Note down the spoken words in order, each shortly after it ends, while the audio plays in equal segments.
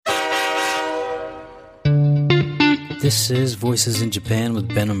This is Voices in Japan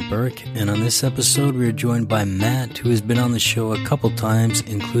with Ben and Burke, and on this episode we are joined by Matt, who has been on the show a couple times,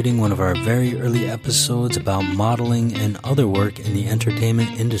 including one of our very early episodes about modeling and other work in the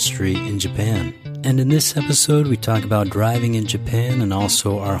entertainment industry in Japan. And in this episode we talk about driving in Japan and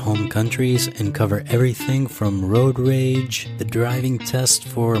also our home countries, and cover everything from road rage, the driving test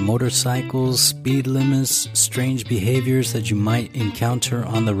for motorcycles, speed limits, strange behaviors that you might encounter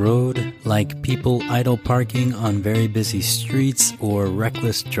on the road, like people idle parking on very busy streets or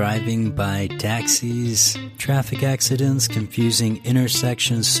reckless driving by taxis, traffic accidents, confusing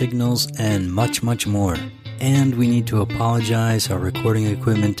intersection signals, and much, much more. And we need to apologize, our recording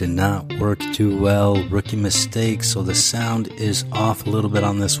equipment did not work too well, rookie mistake, so the sound is off a little bit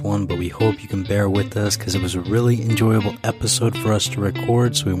on this one, but we hope you can bear with us because it was a really enjoyable episode for us to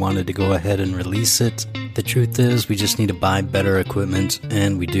record, so we wanted to go ahead and release it. The truth is, we just need to buy better equipment,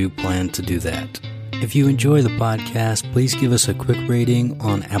 and we do plan to do that. If you enjoy the podcast, please give us a quick rating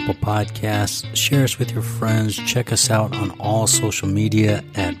on Apple Podcasts, share us with your friends, check us out on all social media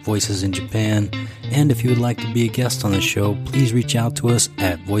at Voices in Japan, and if you would like to be a guest on the show, please reach out to us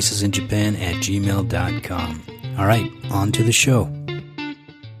at voicesinjapan@gmail.com. All right, on to the show.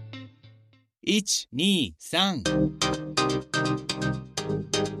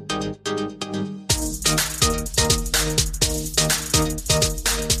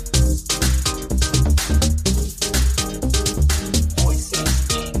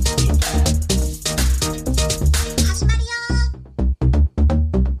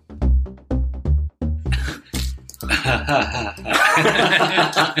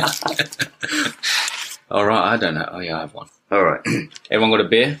 right, I don't know. Oh, yeah, I have one. All right. Everyone got a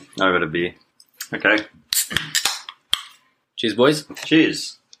beer? I got a beer. Okay. Cheers, boys.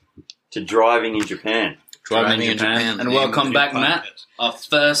 Cheers to driving in Japan. Driving in Japan. And welcome back, Matt. Our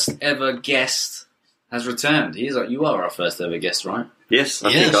first ever guest has returned. You are our first ever guest, right? Yes,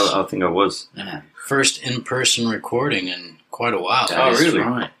 I think I was. Yeah. First in-person recording in quite a while. That is really?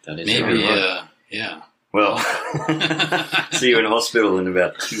 Right. That is Maybe, right. Yeah. Well, see you in hospital in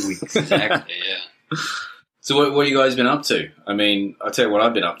about 2 weeks. Exactly, yeah. So what have you guys been up to? I mean, I'll tell you what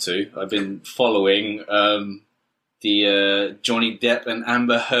I've been up to. I've been following the Johnny Depp and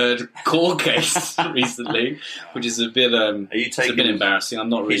Amber Heard court case recently, which is a bit it's a bit embarrassing. I'm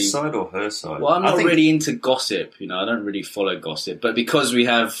not really his side or her side? Well, I'm not really into gossip. You know, I don't really follow gossip. But because we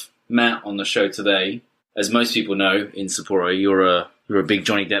have Matt on the show today, as most people know in Sapporo, you're a big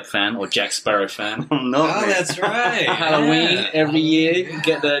Johnny Depp fan or Jack Sparrow fan. I'm not. Oh, that's right. Halloween every year, you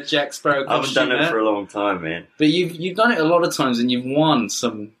get the Jack Sparrow costume. I haven't done it for a long time, man. But you've done it a lot of times and you've won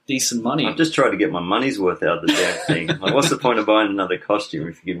some decent money. I've just tried to get my money's worth out of the damn thing. Like, what's the point of buying another costume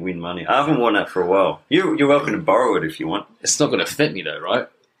if you can win money? I haven't won that for a while. You're welcome to borrow it if you want. It's not going to fit me though, right?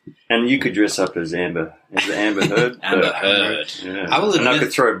 And you could dress up as Amber. Is it Amber Heard? Amber Heard. Yeah. I will and I admit-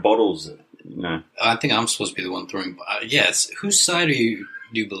 could throw bottles. No. I think I'm supposed to be the one throwing... it's whose side do you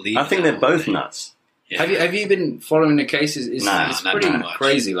believe? I think they're both nuts. Yeah. Have you been following the cases? It's not pretty much.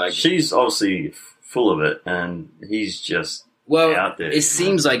 crazy. Like She's obviously full of it, and he's just out there. It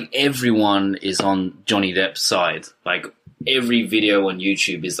seems like everyone is on Johnny Depp's side. Like every video on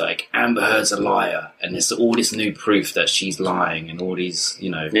YouTube is like Amber Heard's a liar, and there's all this new proof that she's lying, and all these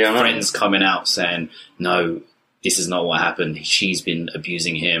friends coming out saying no, this is not what happened. She's been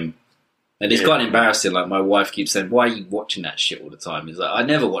abusing him. And it's quite embarrassing. Like, my wife keeps saying, why are you watching that shit all the time? It's like, I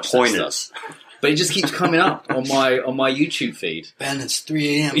never watch that stuff. But it just keeps coming up on my YouTube feed. Ben, it's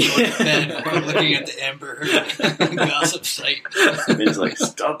 3 a.m. Go to bed. I'm looking at the Amber Heard gossip site. It's like,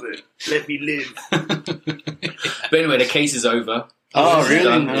 stop it. Let me live. But anyway, the case is over. Oh, It's really?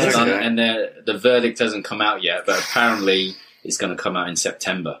 done, it's Okay. done, and the verdict hasn't come out yet, but apparently it's going to come out in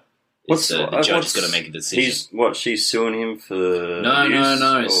September. The judge is going to make a decision. She's suing him for No. abuse,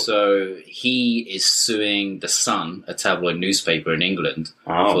 or- So he is suing The Sun, a tabloid newspaper in England,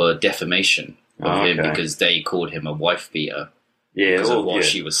 Oh. for defamation of him Okay. because they called him a wife beater Yeah, because of well, what yeah.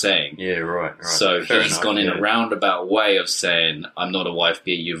 she was saying. Yeah, right. So Fair he's enough, gone in yeah. a roundabout way of saying, I'm not a wife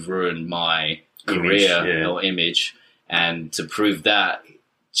beater, you've ruined my Image, career yeah. or image. And to prove that,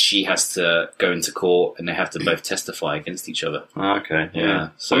 she has to go into court and they have to both testify against each other. Okay, yeah. Yeah,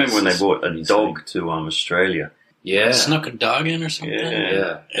 so I remember when they it's bought a insane. dog to Australia. Yeah. Snuck a dog in or something?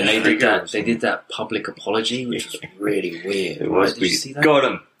 Yeah. And they did that public apology, which was really weird. It right? was Did you see that? Got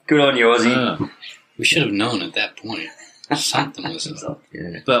him. Good on you, Aussie. Yeah. We should have known at that point. Something was up.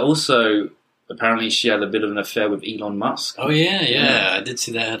 Yeah. But also, apparently she had a bit of an affair with Elon Musk. Oh, yeah. I did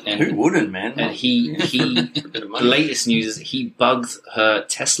see that. And, Who wouldn't, man? and he Bit of the money. latest news is he bugged her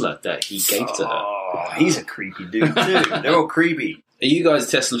Tesla that he gave to her. Oh, he's a creepy dude too. They're all creepy. Are you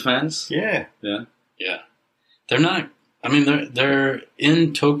guys Tesla fans? Yeah. Yeah. Yeah. They're not. I mean, they're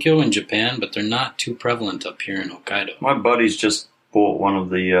in Tokyo and Japan, but they're not too prevalent up here in Hokkaido. My buddy's just bought one of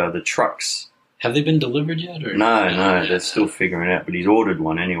the trucks. Have they been delivered yet? Or No, they're still figuring it out, but he's ordered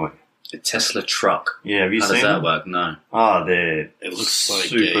one anyway. A Tesla truck. Yeah, have you How seen does that them? work? No. They're It looks like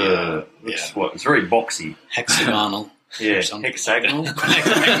super. It's very boxy. hexagonal. Yeah, or something. hexagonal.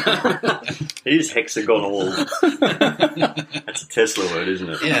 It is hexagonal. That's a Tesla word, isn't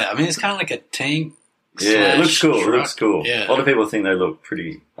it? Yeah, I mean, it's kind of like a tank. Yeah, it looks cool. Truck. It looks cool. Yeah. A lot of people think they look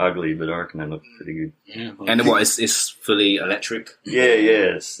pretty ugly, but I reckon they look pretty good. Yeah, well, And what? It's fully electric. Yeah,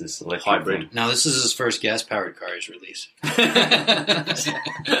 it's this electric Hybrid. thing. now, this is his first gas-powered car he's releasing.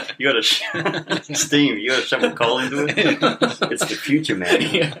 You got to steam. You got to shovel coal into it. It's the future, man.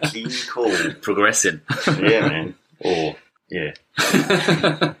 Yeah. Clean coal. Progressing. Yeah, man. Or yeah.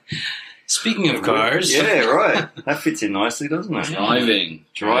 Speaking of cars, Yeah, right. That fits in nicely, doesn't it? Driving.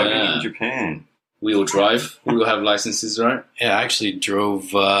 Driving Yeah. in Japan. We all drive. We all have licenses, right? yeah, I actually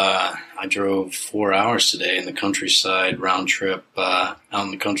drove. I drove 4 hours today in the countryside, round trip out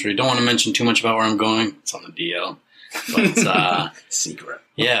in the country. Don't want to mention too much about where I'm going. It's on the DL, but Secret.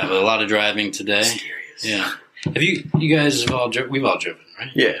 yeah, but a lot of driving today. Mysterious. Yeah, have you guys have all we've all driven, right?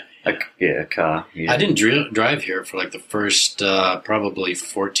 Yeah. A car. Yeah. I didn't drive here for like the first probably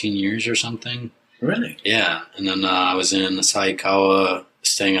 14 years or something. Really? Yeah, and then I was in Saikawa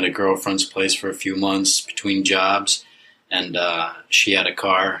staying at a girlfriend's place for a few months between jobs, and she had a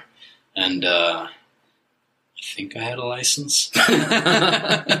car, and I think I had a license.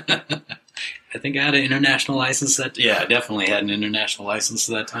 I think I had an international license I definitely had an international license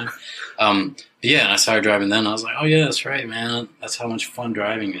at that time. But yeah, and I started driving then. I was like, oh yeah, that's right, man. That's how much fun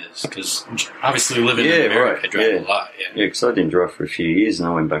driving is. Because obviously living in America, I drive a lot. Yeah, Yeah, because I didn't drive for a few years, and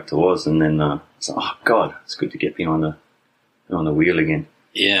I went back to Oz, and then I was like, oh god, it's good to get behind the wheel again.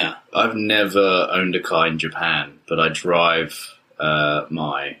 yeah. I've never owned a car in Japan, but I drive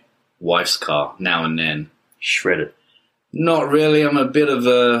my wife's car now and then. Shred it. Not really. I'm a bit of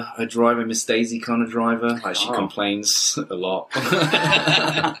a driver, Miss Daisy kind of driver. Like she Oh. complains a lot.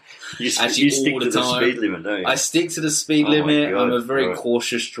 You Actually, stick all to the the time. speed limit, don't you? I stick to the speed Oh my limit. God, I'm a very right.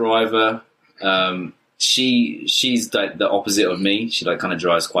 cautious driver. She's the opposite of me. She kind of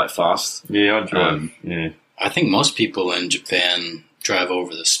drives quite fast. Yeah, I drive. Um, I think most people in Japan drive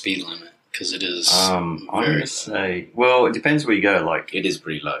over the speed limit because it is I'm very. going to say, well, it depends where you go. Like, It is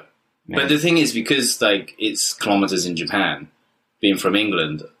pretty low. man, But the thing is, because it's kilometers in Japan, being from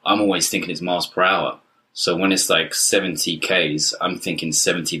England, I'm always thinking it's miles per hour. So when it's 70 Ks, I'm thinking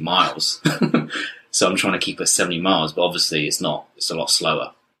 70 miles. So I'm trying to keep it 70 miles, but obviously it's not. It's a lot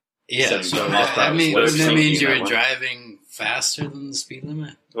slower. Yeah, 70 so miles per hour is that worse than means you that were one. driving faster than the speed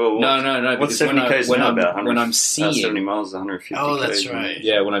limit. well, No. What's Because 70 k's when now I'm, about? when I'm 70 seeing, miles is 150 Oh, k's. that's isn't it? right.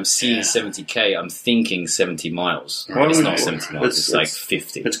 yeah, when I'm seeing Yeah. 70 K, I'm thinking 70 miles. Why It's would not you- 70 miles. It's it's-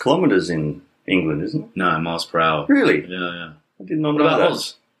 50. It's kilometres in England, isn't it? No, miles per hour. Really? Yeah. I did not What know about that.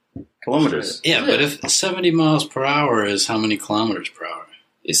 Oz? Kilometres. Yeah, but if 70 miles per hour is how many kilometers per hour?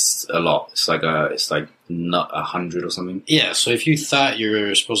 It's a lot. It's not 100 or something. Yeah, so if you thought you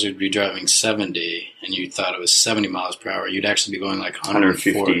were supposed to be driving 70 and you thought it was 70 miles per hour, you'd actually be going like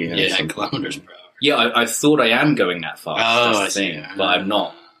 140 150, yeah, something. kilometers per hour. Yeah, I thought I am going that fast. Oh, That's I the see. thing. But I'm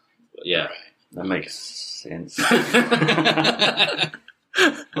not. Yeah. That makes sense.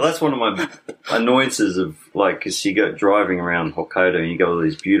 Well, that's one of my annoyances of, because you go driving around Hokkaido and you go all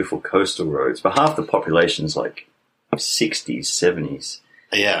these beautiful coastal roads, but half the population's 60s, 70s.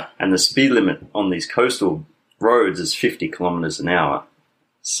 Yeah. And the speed limit on these coastal roads is 50 kilometres an hour.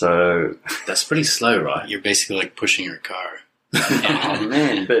 So, That's pretty slow, right? You're basically like pushing your car. oh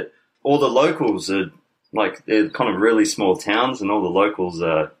man, but all the locals are, they're kind of really small towns, and all the locals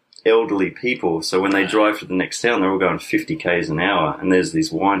are elderly people. So when they drive to the next town, they're all going 50 k's an hour, and there's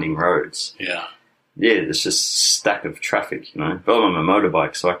these winding roads. Yeah. Yeah, there's just a stack of traffic, you know. But I'm on a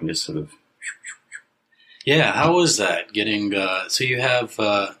motorbike, so I can just sort of... Yeah, how was that getting, so you have,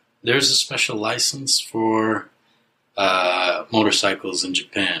 there's a special license for motorcycles in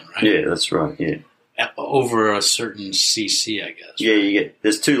Japan, right? Yeah, that's right, yeah. Over a certain CC, I guess. Yeah, you get...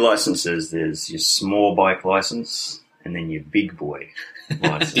 There's two licenses. There's your small bike license, and then your big boy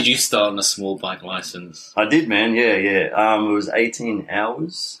license. Did you start on a small bike license? I did, man, yeah. It was 18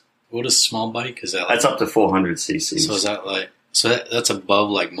 hours. What is small bike? Is that like, That's up to 400 cc's. so is that like, that's above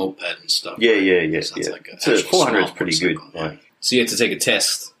like moped and stuff? Yeah. So that's like So actual 400 is small pretty good. motorcycle, Like, So you had to take a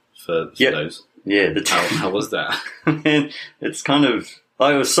test for Yep. those. yeah, How was that? man, it's kind of...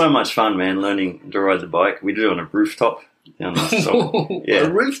 it was so much fun, man, learning to ride the bike. We did it on a rooftop down the side. Yeah, a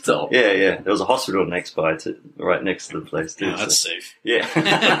rooftop. Yeah. There was a hospital right next to the place too. Yeah, that's safe.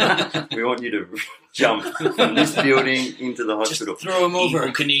 Yeah, we want you to jump from this building into the hospital. Just throw him over.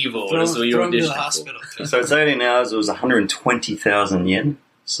 Evil Knievel. Throw That's what you're him to the auditioning hospital. So it's 18 hours. It was 120,000 yen.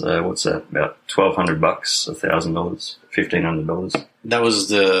 So what's that? About $1,200, $1,000, $1,500. That was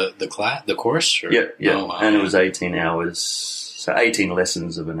the course? Or? Yeah. Oh, wow. And it was 18 hours. So 18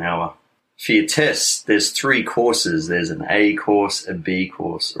 lessons of an hour. For your test, there's 3 courses. There's an A course, a B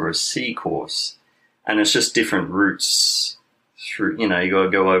course, or a C course. And it's just different routes through, you got to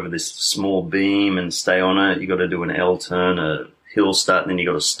go over this small beam and stay on it. You got to do an L turn, a hill start, and then you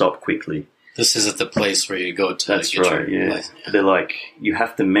got to stop quickly. This is at the place where you go to That's get right, your yeah. license. They're like, you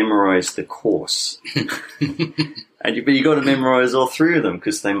have to memorize the course. But you got to memorize all 3 of them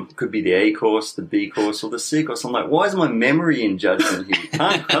because they could be the A course, the B course, or the C course. I'm like, why is my memory in judgment here?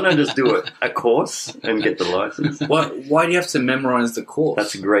 Can't I just do a course and get the license? Why do you have to memorize the course?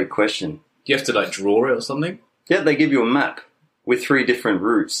 That's a great question. Do you have to draw it or something? Yeah, they give you a map with 3 different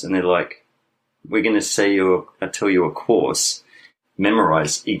routes, and they're like, we're going to tell you a course.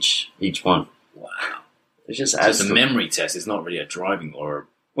 Memorize each one. Wow. It's just So it's a memory test. It's not really a driving or.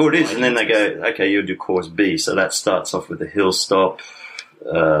 Well, it is, and then they go, okay, you'll do course B. So that starts off with a hill stop.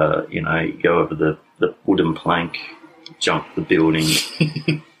 You go over the wooden plank, jump the building,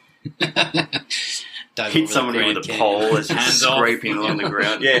 hit somebody with a pole as you're scraping along the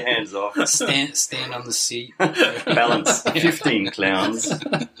ground. Yeah, hands off. Stand on the seat. Balance 15 clowns.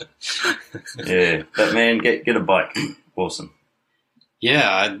 Yeah, but man, get a bike. Awesome.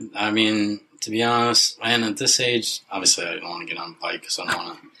 Yeah, I mean, to be honest, man, at this age, obviously I don't want to get on a bike because I don't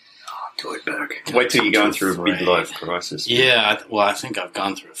want to. Do it back. Wait till you're going through a big life crisis. Yeah, I think I've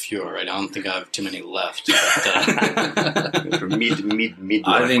gone through a few already. I don't think I have too many left. But, mid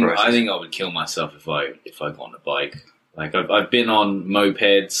I life think crisis. I think I would kill myself if I got on a bike. Like I've been on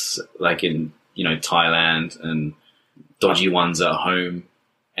mopeds, like in Thailand, and dodgy ones at home,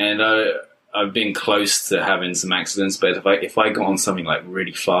 and I've been close to having some accidents. But if I got on something like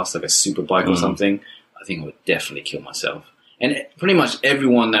really fast, like a super bike or something, I think I would definitely kill myself. And pretty much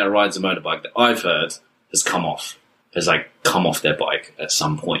everyone that rides a motorbike that I've heard has come off their bike at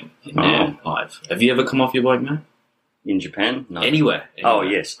some point in their life. Have you ever come off your bike, man? In Japan? No. Anywhere. Oh,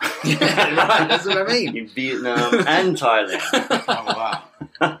 yes. Right, that's what I mean. In Vietnam and Thailand. oh,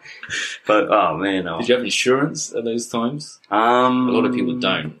 wow. But, oh, man. Oh. Did you have insurance at those times? A lot of people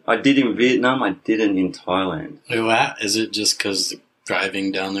don't. I did in Vietnam. I didn't in Thailand. Wait, what? Is it just because the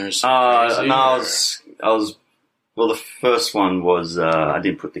driving down there is so crazy? No, I was... Well, the first one was I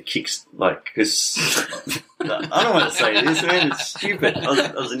didn't put the kicks, because I don't want to say this, man. It's stupid.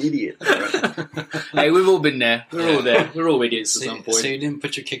 I was an idiot. Right? Hey, we've all been there. We're all there. We're all idiots at some point. So you didn't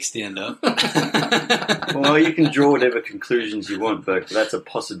put your kickstand up? Well, you can draw whatever conclusions you want, but that's a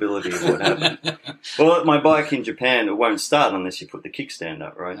possibility of what happened. Well, my bike in Japan, it won't start unless you put the kickstand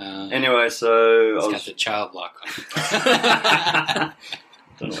up, right? Anyway, so it's got the child lock on it.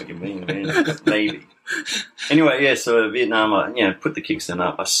 Don't know what you mean, man. Maybe. Anyway, yeah, so Vietnam, I put the kickstand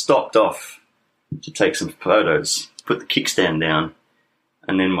up. I stopped off to take some photos, put the kickstand down,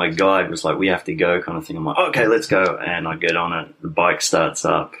 and then my guide was like, we have to go kind of thing. I'm like, okay, let's go. And I get on it, the bike starts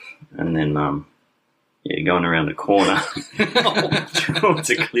up, and then, going around a corner towards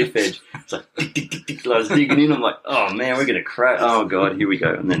a cliff edge. It's like, tick, tick, tick, tick. I was digging in, I'm like, oh man, we're going to crash. Oh God, here we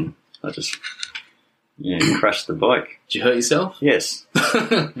go. And then I just, crashed the bike. Did you hurt yourself? Yes.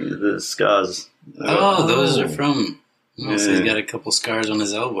 The scars. Those are from... Oh, so he's got a couple scars on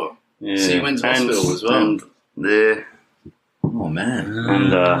his elbow. Yeah. So you went to hospital as well? And there. Oh, man.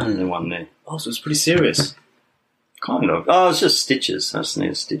 And the one there. Oh, so it's pretty serious. Kind of. Oh, it's just stitches. I just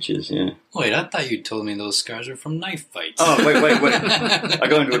need stitches, yeah. Wait, I thought you told me those scars were from knife fights. Oh, wait. I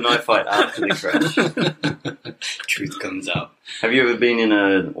go into a knife fight after the crash. Truth comes out. Have you ever been in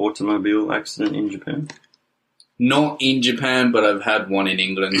an automobile accident in Japan? Not in Japan, but I've had one in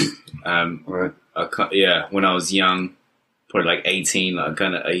England. Right. When I was young, probably like 18,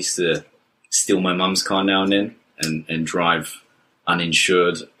 I used to steal my mum's car now and then and drive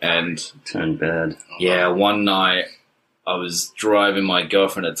uninsured. And turned bad. Yeah, one night I was driving my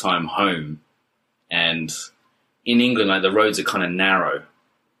girlfriend at the time home, and in England, like the roads are kind of narrow.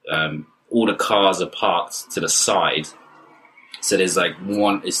 All the cars are parked to the side, so there's like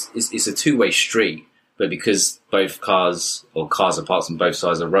one. It's a two-way street. But because both cars are parked on both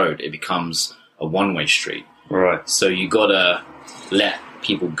sides of the road, it becomes a one-way street. Right. So you gotta let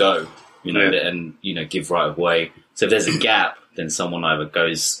people go, and give right of way. So if there's a gap, then someone either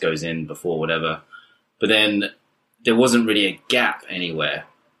goes in before whatever. But then there wasn't really a gap anywhere,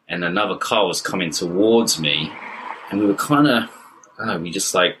 and another car was coming towards me, and we were kind of, we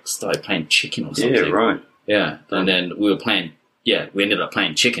just like started playing chicken or something. Yeah, right. Yeah, and then we were playing. Yeah, we ended up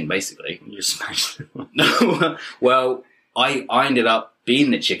playing chicken basically. You smashed it. No, well, I ended up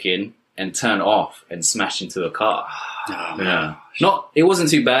being the chicken and turned off and smashed into a car. Yeah, it wasn't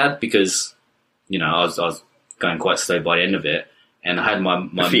too bad because I was going quite slow by the end of it, and I had my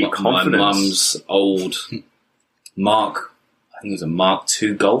mum's old Mark. I think it was a Mark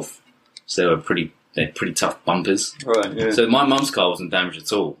II Golf, so they were pretty tough bumpers. Right. Yeah. So my mum's car wasn't damaged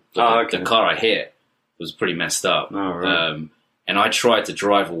at all. But the car I hit was pretty messed up. Oh, right. And I tried to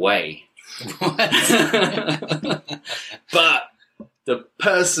drive away. But the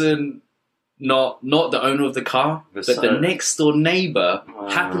person, not the owner of the car, but the next door neighbour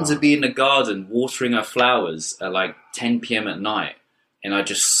happened to be in the garden watering her flowers at like 10 p.m. at night. And I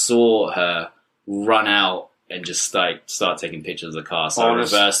just saw her run out and just like start taking pictures of the car. So I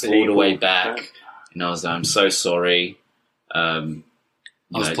reversed all the way back. And I was like, I'm so sorry.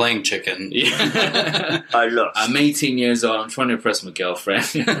 I was playing chicken. Yeah. I lost. I'm 18 years old. I'm trying to impress my girlfriend.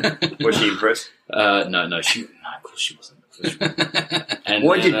 Was she impressed? No, of course she wasn't. And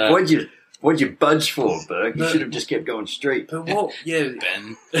what'd you budge for, Berg? You should have just kept going straight. But what? Yeah,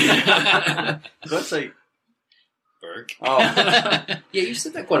 Ben. Did I say Berg? Oh, yeah, you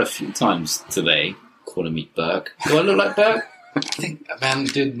said that quite a few times today, calling me Burke. Do I look like Burke? I think, man,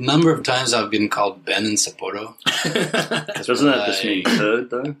 dude, a number of times I've been called Ben in Sapporo. doesn't that just mean third,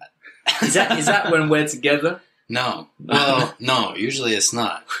 though? Is that when we're together? No. Well, no, usually it's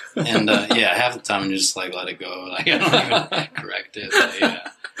not. And, half the time I'm just like, let it go. Like, I don't even correct it.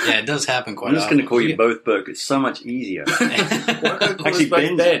 Yeah, it does happen quite I'm often. just going to call you both Burke. It's so much easier. Actually,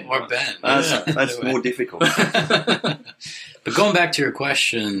 Ben. Or Ben. That's more difficult. But going back to your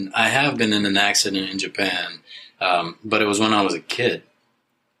question, I have been in an accident in Japan, but it was when I was a kid.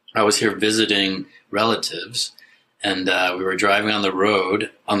 I was here visiting relatives, and we were driving on the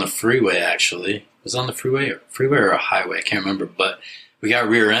road, on the freeway actually. It was on the freeway or a highway, I can't remember, but we got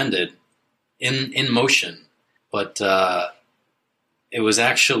rear-ended in motion. But it was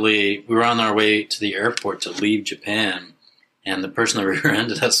actually, we were on our way to the airport to leave Japan, and the person that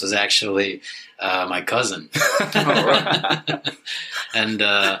rear-ended us was actually my cousin.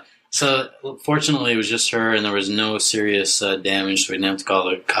 And so fortunately it was just her, and there was no serious damage, so we didn't have to call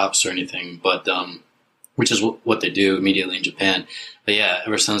the cops or anything, but which is what they do immediately in Japan. But yeah,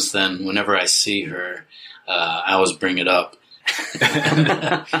 ever since then, whenever I see her, I always bring it up.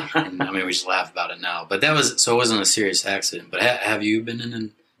 And, I mean, we just laugh about it now. But it wasn't a serious accident. But have you been in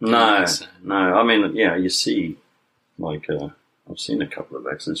an accident? No. I mean, yeah, you see, like, I've seen a couple of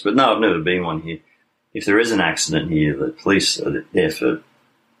accidents, but no, I've never been one here. If there is an accident here, the police are there for,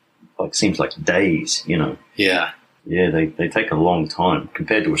 like, seems like days, Yeah. Yeah, they take a long time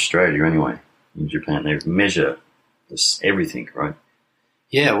compared to Australia anyway. In Japan, they measure everything, right?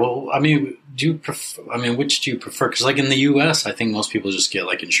 Yeah, well, I mean, which do you prefer? Because, like, in the U.S., I think most people just get,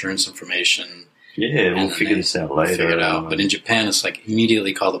 like, insurance information. Yeah, we'll figure this out later. Figure it out. But in Japan, it's like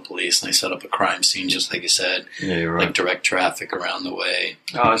immediately call the police, and they set up a crime scene, just like you said. Yeah, you're right. Like, direct traffic around the way.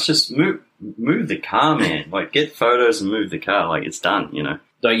 Oh, it's just move the car, man. Like, get photos and move the car. Like, it's done,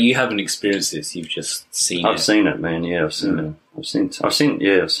 Like, you haven't experienced this, you've just seen it. I've seen it, man. Yeah, I've seen it. I've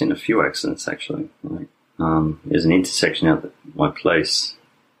seen a few accidents actually. Like, there's an intersection out at my place,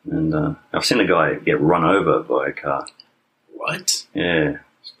 and I've seen a guy get run over by a car. What? Yeah,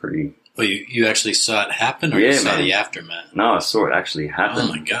 it's pretty. Well, you actually saw it happen, or you saw the aftermath? No, I saw it actually happen. Oh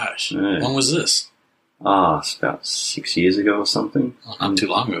my gosh! Yeah. When was this? It's about 6 years ago or something. Oh, not too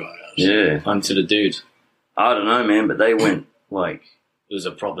long ago. Yeah, Onto the dude. I don't know, man, but they went like. It was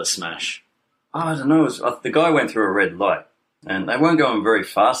a proper smash. I don't know. The guy went through a red light, and they weren't going very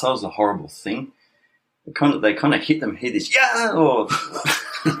fast. That was a horrible thing. They kind of hit this, or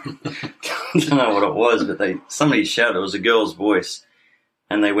I don't know what it was, but somebody shouted. It was a girl's voice,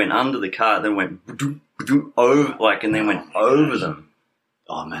 and they went under the car, then went over, and then went over them.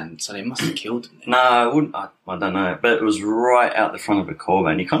 Oh man, so they must have killed him. No, I wouldn't. I don't know, but it was right out the front of a car,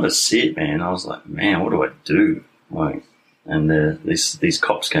 and you kind of see it, man. I was like, man, what do I do? And these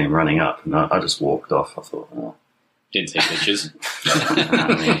cops came running up, and I just walked off. I thought, oh. Didn't take pictures.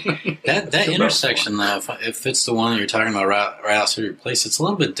 That intersection, though, if it's the one that you're talking about right outside your place, it's a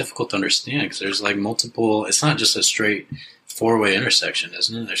little bit difficult to understand because there's like multiple. It's not just a straight four-way intersection,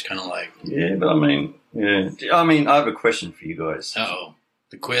 isn't it? There's kind of like. Yeah, but I have a question for you guys. Uh-oh.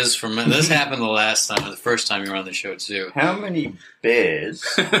 The quiz from this happened the first time you were on the show too. How many bears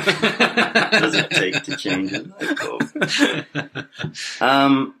does it take to change a light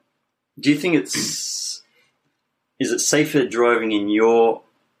bulb? Do you think is it safer driving in your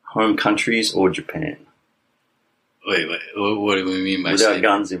home countries or Japan? Wait. What do we mean by without safe?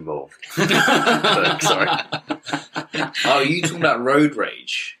 guns involved? Sorry. Oh, are you talking about road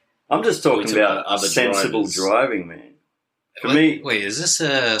rage? I'm just talking Talking about about other sensible drivers. driving, man. For Wait, me, wait, is this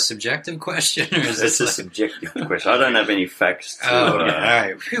a subjective question or is it's this a like... subjective question. I don't have any facts to Oh, okay. All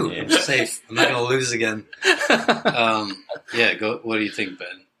right. Phew, Yeah. I'm safe. I'm not going to lose again. Go. What do you think, Ben?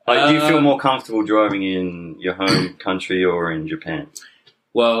 Do you feel more comfortable driving in your home country or in Japan?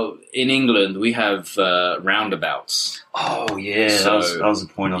 Well, in England, we have roundabouts. Oh, yeah. So, that was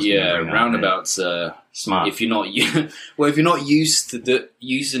the point I was going to bring up. roundabouts. Smart. If you're not, if you're not used to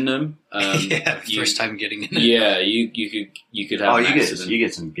using them, First time getting in it. yeah, you could have. Oh, an you accident.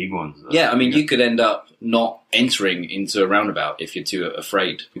 get some big ones. Though. Yeah, I mean, you could end up not entering into a roundabout if you're too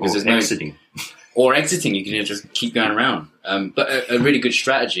afraid because Or there's no exiting. or exiting. You can just keep going around. But a really good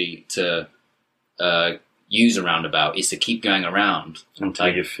strategy to use a roundabout is to keep going around Until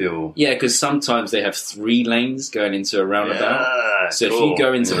you feel... Yeah, because sometimes they have 3 lanes going into a roundabout. Yeah, So if cool. you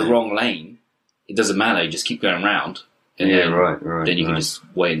go into the Yeah. wrong lane, it doesn't matter. You just keep going around. And Yeah, then, right. Then you can just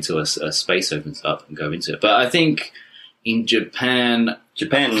wait until a space opens up and go into it. But I think in Japan,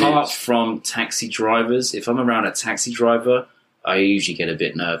 apart from taxi drivers, if I'm around a taxi driver, I usually get a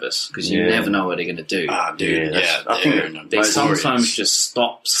bit nervous because you never know what they're going to do. Ah, dude. Yeah, I think They most sometimes worries. just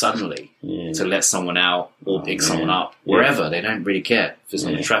stop suddenly Yeah. to let someone out or pick man. someone up wherever. They don't really care if it's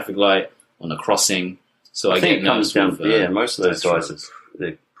on the traffic light, on the crossing. So I think get it comes nervous. down... with, most of those taxi guys, drivers.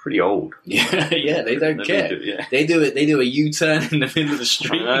 they're pretty old. Yeah, they don't They care. do, yeah. They do it. They do a U-turn in the middle of the I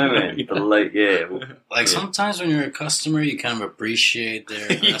street. know, man. The late, Like sometimes when you're a customer, you kind of appreciate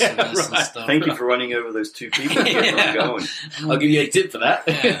their aggressiveness and stuff. Thank you for running over those 2 people. Get where I'm going. I'll give you a tip for that.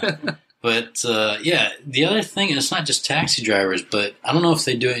 Yeah. But the other thing, and it's not just taxi drivers, but I don't know if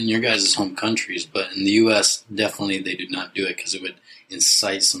they do it in your guys' home countries, but in the U.S., definitely they do not do it because it would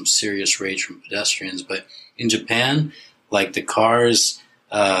incite some serious rage from pedestrians. But in Japan, like the cars,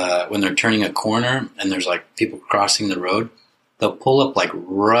 when they're turning a corner and there's like people crossing the road, they'll pull up like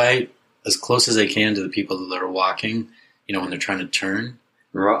right as close as they can to the people that are walking, when they're trying to turn.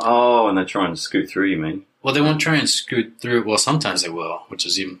 Right. Oh, and they're trying to scoot through, you mean? Well, they won't try and scoot through. Well, sometimes they will, which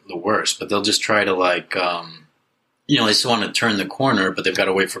is even the worst. But they'll just try to they just want to turn the corner, but they've got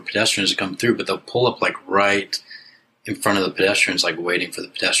to wait for pedestrians to come through. But they'll pull up like right in front of the pedestrians, like waiting for the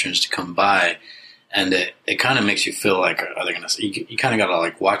pedestrians to come by. And it kind of makes you feel like, are they going to? You kind of got to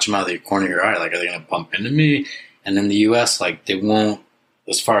like watch them out of the corner of your eye. Like, are they going to bump into me? And in the U.S., like they won't.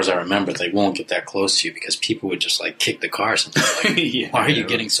 As far as I remember, they won't get that close to you because people would just like kick the car or something. Like, why are you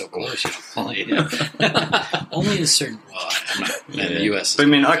getting so close? Only in certain. Well, I'm not, in the U.S. But I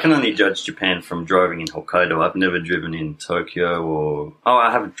mean, I can only judge Japan from driving in Hokkaido. I've never driven in Tokyo or... Oh,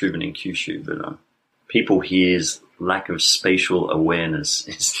 I haven't driven in Kyushu, but people here's lack of spatial awareness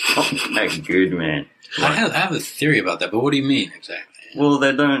is not that good, man. I have a theory about that, but what do you mean exactly? Well,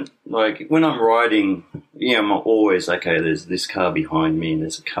 they don't, like, when I'm riding, I'm always, okay, there's this car behind me and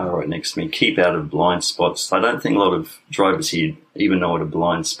there's a car right next to me. Keep out of blind spots. I don't think a lot of drivers here even know what a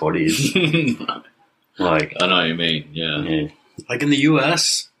blind spot is. Like, I know what you mean. Yeah. Like in the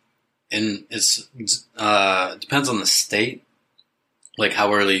U.S., and it's depends on the state, like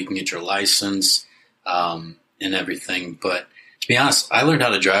how early you can get your license and everything. But to be honest, I learned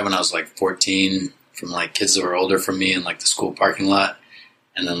how to drive when I was like 14 from like kids that were older from me in like the school parking lot.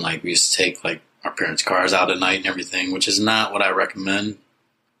 And then like we used to take like our parents' cars out at night and everything, which is not what I recommend.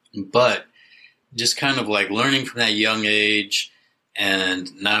 But just kind of like learning from that young age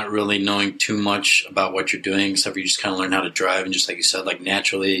and not really knowing too much about what you're doing, except for you just kind of learn how to drive and just like you said, like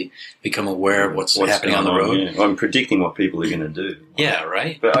naturally become aware of what's happening on the road. Yeah. Well, I'm predicting what people are going to do. Yeah,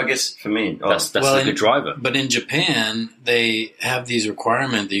 right? But I guess for me... That's a good driver. But in Japan, they have these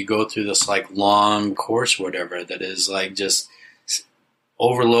requirements that you go through this like long course or whatever that is like just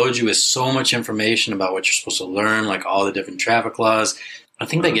overloads you with so much information about what you're supposed to learn, like all the different traffic laws. I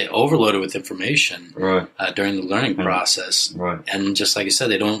think they get overloaded with information during the learning process. Right. And just like you said,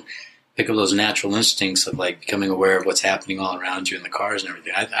 they don't pick up those natural instincts of like becoming aware of what's happening all around you in the cars and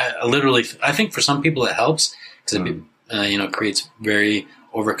everything. I think for some people it helps because it creates very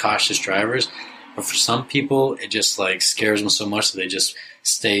overcautious drivers. But for some people, it just like scares them so much that they just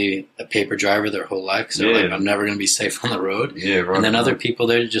stay a paper driver their whole life because they're like, I'm never going to be safe on the road. Yeah, right. And then other people,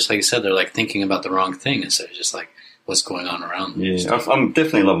 they're just like you said, they're like thinking about the wrong thing instead of just like what's going on around them. Yeah, I'm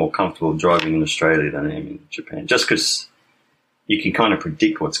definitely a lot more comfortable driving in Australia than I am in Japan. Just because you can kind of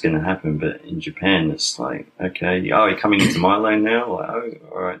predict what's going to happen, but in Japan, it's like, okay, you're coming into my lane now? Like, oh,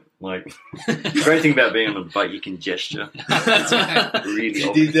 all right. Like, the great thing about being on a bike, you can gesture. Really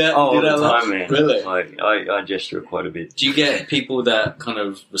you did that? all did the that time, man. Really? Like, I gesture quite a bit. Do you get people that kind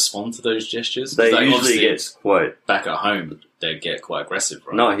of respond to those gestures? They Like, usually get quite... back at home, they get quite aggressive,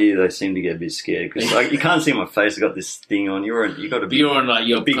 right? Not here, they seem to get a bit scared. Because like, you can't see my face, I got this thing on. You got a big, you're on like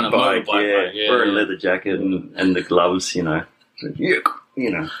your big kind of bike, motorbike, right? wearing a leather jacket and the gloves, you know. You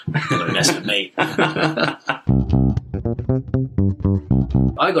know. Don't mess with me.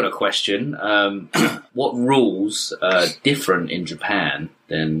 I got a question. What rules are different in Japan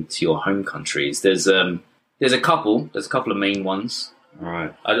than to your home countries? There's a couple of main ones. All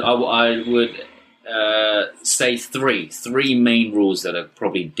right. I would say three main rules that are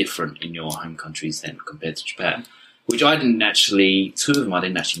probably different in your home countries than compared to Japan, which two of them I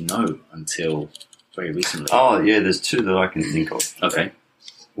didn't actually know until very recently. Oh, yeah, there's two that I can think of. Okay.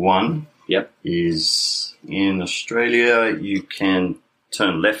 One Yep. is in Australia, you can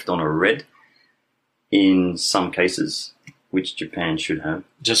turn left on a red in some cases, which Japan should have.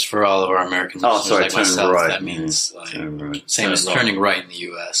 Just for all of our American listeners, sorry, like turn myself, right. that means Turn right. same as turning right in the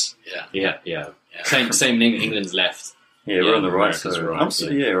U.S. Yeah. Yeah. Same in England's left. Yeah, we're on the right America's side.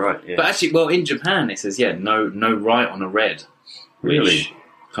 right, Right. Yeah. But actually, well, in Japan it says no right on a red. Really? Which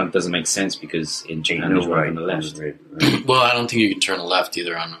kind of doesn't make sense because in Japan there's right on the left. red, right. Well, I don't think you can turn left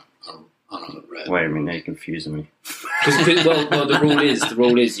either on a red. Wait a minute, now you're confusing me. Well, the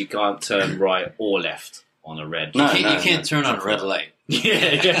rule is you can't turn right or left on a red. You can't turn on a red light.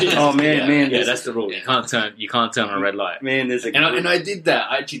 Yeah. Oh man, yeah, that's the rule. You can't turn on a red light. Man, there's a and I did that.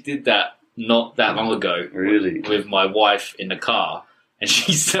 I actually did that not that long ago. Really? With my wife in the car. And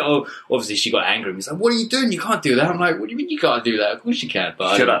she said, obviously she got angry. She's like, what are you doing? You can't do that. I'm like, what do you mean you can't do that? Of course you can.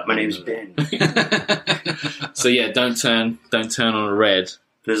 But shut up, my name's Ben. So yeah, don't turn on a red.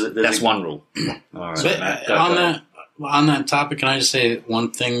 That's one rule. All right. But on that topic, can I just say one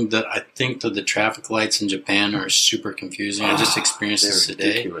thing that I think that the traffic lights in Japan are super confusing. I just experienced this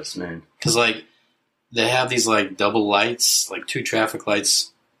today. Ridiculous, man. Because like they have these like double lights, like two traffic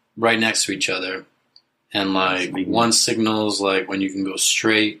lights right next to each other. And like one signals like when you can go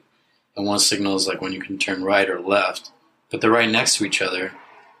straight, and one signals like when you can turn right or left. But they're right next to each other.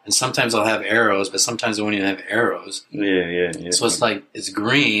 And sometimes they'll have arrows, but sometimes they won't even have arrows. Yeah. So it's like it's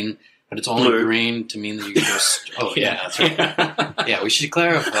green, but it's only green to mean that you can go. Oh yeah, that's right. Yeah, we should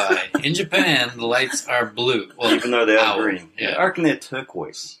clarify. In Japan, the lights are blue. Well, even though they are green. Yeah. I reckon they're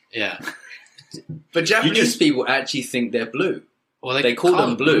turquoise. Yeah. But Japanese people actually think they're blue. Well, they call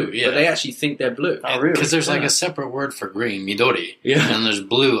them blue, yeah. but they actually think they're blue. Oh, really? Because there's like a separate word for green, midori. Yeah. And there's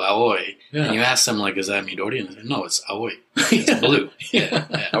blue, aoi. Yeah. And you ask them, like, is that midori? And they say, no, it's aoi. It's blue.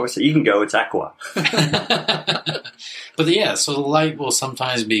 Yeah. I would say you can go, it's aqua. But yeah, so the light will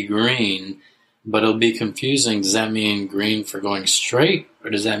sometimes be green, but it'll be confusing. Does that mean green for going straight,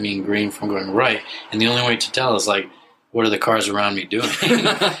 or does that mean green from going right? And the only way to tell is like, what are the cars around me doing?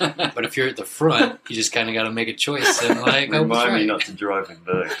 But if you're at the front, you just kind of got to make a choice and like remind me not to drive in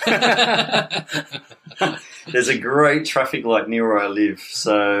Berg. There's a great traffic light near where I live.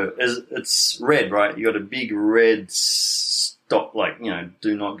 So it's red, right? You got a big red stop, like,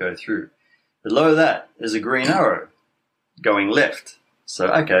 do not go through. Below that, there's a green arrow going left. So,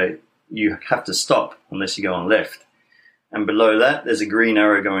 okay, you have to stop unless you go on left. And below that, there's a green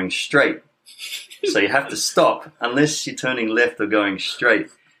arrow going straight. So you have to stop unless you're turning left or going straight.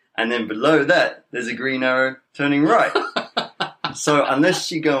 And then below that, there's a green arrow turning right. So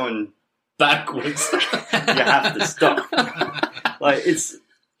unless you're going backwards, you have to stop. Like, it's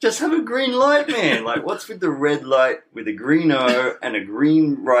just have a green light, man. Like, what's with the red light with a green arrow and a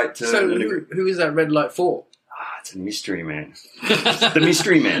green right turn? So who is that red light for? It's a mystery man. The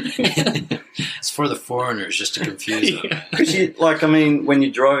mystery man. It's for the foreigners, just to confuse them. Because when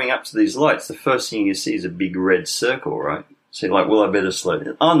you're driving up to these lights, the first thing you see is a big red circle, right? So you're like, well, I better slow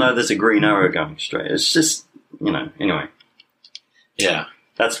down. Oh, no, there's a green arrow going straight. It's just, anyway. Yeah.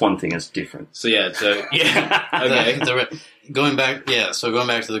 That's one thing that's different. So, okay. Going back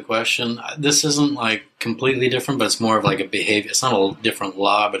to the question, this isn't like completely different, but it's more of like a behavior. It's not a different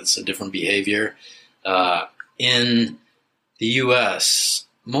law, but it's a different behavior. In the U.S.,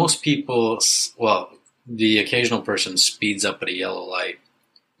 most people, the occasional person speeds up at a yellow light.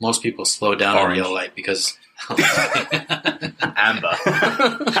 Most people slow down at a yellow light because... Amber.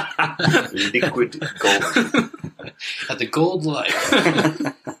 Liquid gold. At the gold light.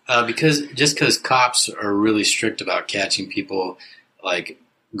 Because cops are really strict about catching people like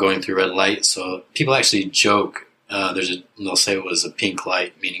going through red light. So people actually joke. They'll say it was a pink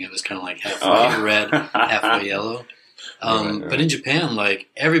light, meaning it was kind of like halfway red, halfway yellow. Right. But in Japan, like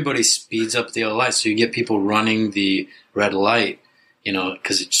everybody speeds up the yellow light, so you get people running the red light,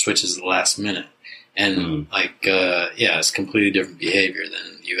 because it switches at the last minute. And it's completely different behavior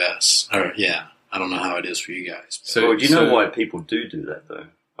than the U.S. Or I don't know how it is for you guys. So do you know why people do that though?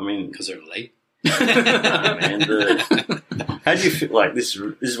 I mean, because they're late. Man, how do you feel? Like this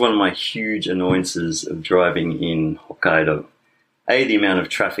is one of my huge annoyances of driving in Hokkaido. The amount of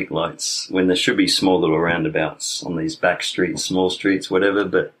traffic lights when there should be small little roundabouts on these back streets, small streets, whatever.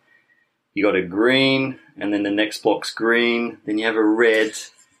 But you got a green, and then the next block's green. Then you have a red.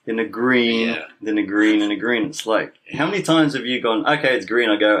 Then a green, then a green, and a green. It's like, how many times have you gone, okay, it's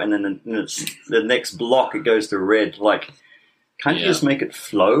green, I go, and then the next block it goes to red. Like, can't you just make it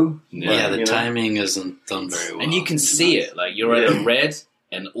flow? Yeah, the timing isn't done very well. And you can see it. Like, you're at a red,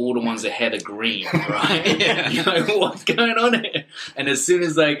 and all the ones ahead are green, right? You're like, what's going on here? And as soon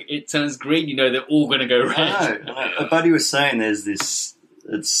as, like, it turns green, you know they're all going to go red. I know. A buddy was saying there's this,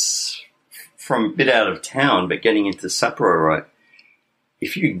 it's from a bit out of town, but getting into Sapporo, right?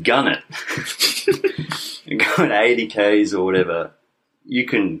 If you gun it, and go at 80 Ks or whatever, you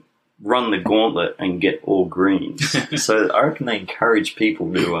can run the gauntlet and get all greens. So I reckon they encourage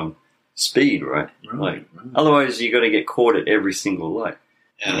people to speed, right? Right. Otherwise, you got to get caught at every single light.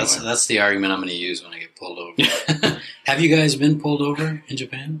 Yeah, that's the argument I'm going to use when I get pulled over. Have you guys been pulled over in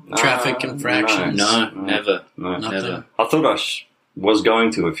Japan? Traffic infractions? No, never. Never. I thought I was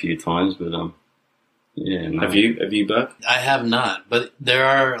going to a few times, but yeah. No. Have you, Buck? I have not, but there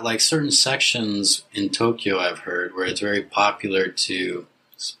are like certain sections in Tokyo I've heard where it's very popular to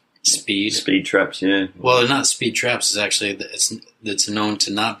speed traps. Yeah. Well, they're not speed traps. It's actually it's known to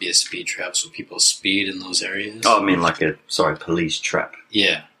not be a speed trap, so people speed in those areas. Oh, I mean like police trap.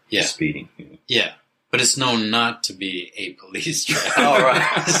 Yeah. Speeding. Yeah. But it's known not to be a police trap. Oh,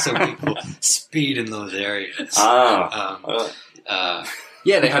 right. So people speed in those areas.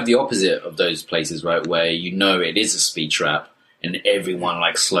 Yeah, they have the opposite of those places, right, where you know it is a speed trap and everyone,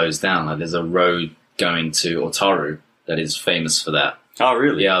 like, slows down. Like, there's a road going to Otaru that is famous for that. Oh,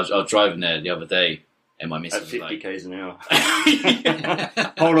 really? Yeah, I was driving there the other day and my missus at 50 was like... Ks an hour.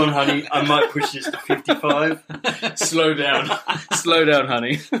 Hold on, honey. I might push this to 55. Slow down. Slow down,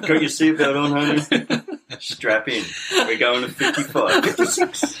 honey. Got your seatbelt on, honey? Strap in. We're going to 55.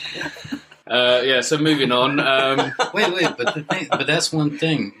 56. So moving on. Wait, but that's one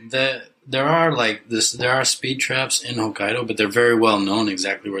thing. There are speed traps in Hokkaido, but they're very well known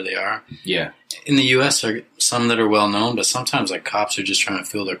exactly where they are. Yeah. In the U.S., there are some that are well known, but sometimes like cops are just trying to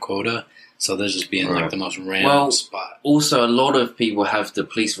fill their quota, so they're just being like the most random spot. Also, a lot of people have the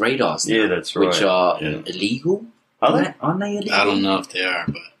police radars now, that's right. Which are illegal. Are they? Aren't they illegal? I don't know if they are,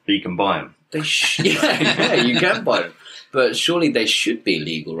 but you can buy them. Yeah, you can buy them. But surely they should be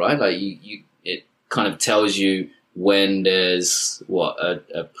legal, right? Like it kind of tells you when there's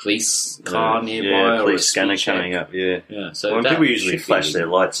a police car nearby, or police scanner coming up. Yeah. So people usually flash their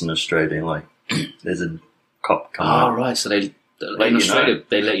lights in Australia, like there's a cop coming up. Oh, right. So in Australia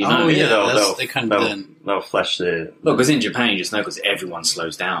they let you know. Oh yeah, they kind of they'll flash their. Look, because in Japan you just know because everyone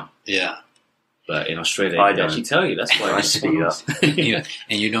slows down. Yeah. But in Australia, they actually tell you. That's why I speed up.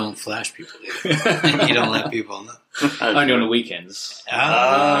 And you don't flash people. You don't let people know. Only on the weekends.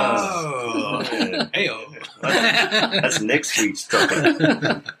 Oh. Hey-o. That's next week's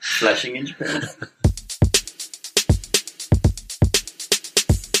topic. Flashing in Japan.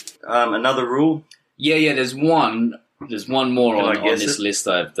 Another rule? Yeah, there's one more on this list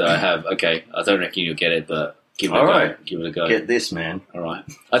that I have. Okay, I don't reckon you'll get it, but give it a go. Give it a go. Get this, man. All right.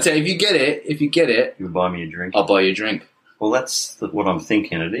 I'll tell you, if you get it, you'll buy me a drink. I'll buy you a drink. Well, that's what I'm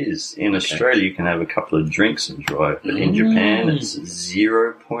thinking it is. In Australia, you can have a couple of drinks and drive, but in Japan, it's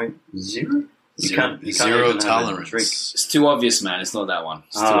 0.0. You can't zero tolerance. Drink. It's too obvious, man. It's not that one.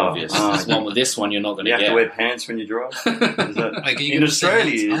 It's too obvious. This one you're not going to get. You have to wear pants when you drive? In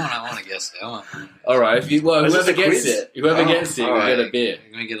Australia? I want to guess it. All right. Whoever gets it, you get a beer.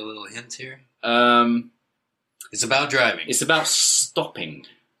 You're going to get a little hint here? It's about driving. It's about stopping.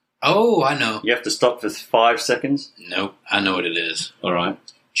 Oh, I know. You have to stop for 5 seconds? Nope. I know what it is. All right.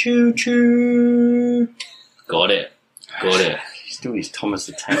 Choo-choo. Got it. He's doing his Thomas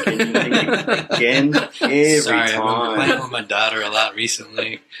the Tank Engine thing again every Sorry, time. I've been playing with my daughter a lot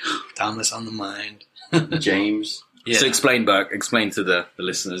recently. Thomas on the mind. James. Yeah. So explain, Burke. Explain to the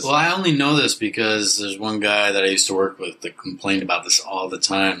listeners. Well, I only know this because there's one guy that I used to work with that complained about this all the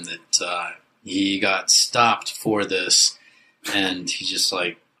time, that he got stopped for this, and he just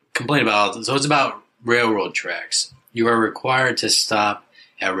complained about it. So it's about railroad tracks. You are required to stop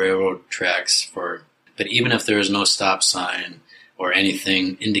at railroad tracks but even if there is no stop sign or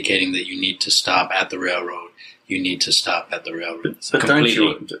anything indicating that you need to stop at the railroad, you need to stop at the railroad. But don't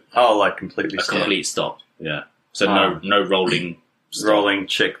you... Oh, completely stop. A complete stop, yeah. So no rolling rolling,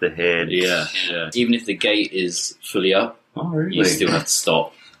 check the head. Yeah. Even if the gate is fully up, really? You still have to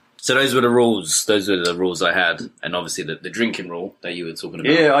stop. So those were the rules. Those were the rules I had, and obviously the drinking rule that you were talking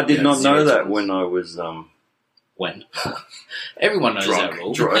about. Yeah, I did not know that when I was when everyone knows drunk, that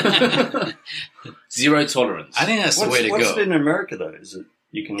rule. Drunk. Zero tolerance. I think that's the way to What's go. it in America though? Is it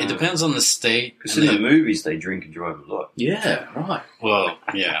you can? It depends on the state. Because in the movies they drink and drive a lot. Yeah, right. Well,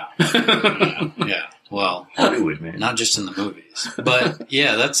 yeah. Yeah. Well, Hollywood, man. not just in the movies. But,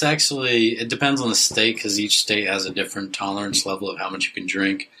 yeah, that's actually... It depends on the state because each state has a different tolerance level of how much you can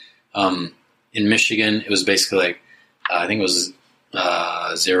drink. In Michigan, it was basically like... I think it was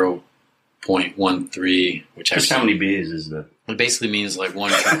 0.13, which Just actually... how many beers is that? It basically means like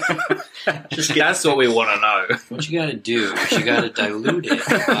one... That's what we want to know. What you got to do is you got to dilute it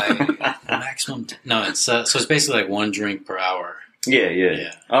by maximum... No, it's so it's basically like one drink per hour.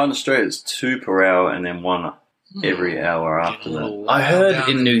 Yeah. Oh, in Australia, it's 2 per hour and then 1 every hour after that. I heard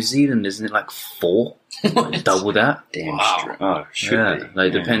in New Zealand, isn't it like 4? Double that? Damn Wow. straight. Oh, should be.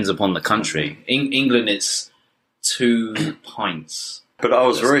 Like, depends upon the country. In England, it's 2 pints. But I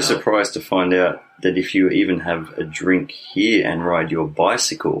was very surprised to find out that if you even have a drink here and ride your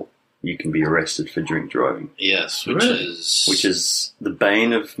bicycle, you can be arrested for drink driving. Yes, Really? Which is the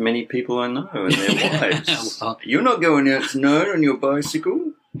bane of many people I know and their wives. Well, You're not going out tonight on your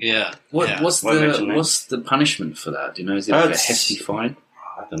bicycle? yeah. What's Won't mention that. what's the punishment for that? Do you know? Is it like a It's- hefty fine?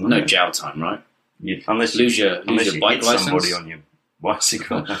 I don't know. No jail time, right? Unless you Lose your bike hit license. somebody on your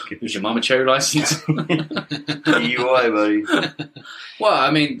bicycle. Lose your mama cherry license. DUI, buddy. Well,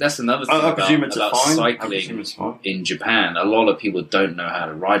 I mean, that's another thing I presume it's a about fine. I cycling presume it's fine. in Japan. A lot of people don't know how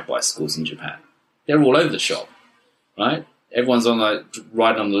to ride bicycles in Japan. They're all over the shop, right? Everyone's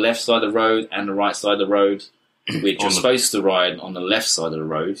riding on the left side of the road and the right side of the road, which you're supposed to ride on the left side of the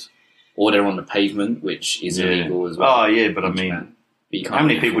road, or they're on the pavement, which is illegal as well. Oh, yeah, but I in mean, Japan. But you can't how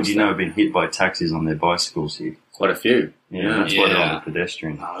many really people do you enforce know that. have been hit by taxis on their bicycles here? Quite a few. Yeah, that's why they're Yeah. on the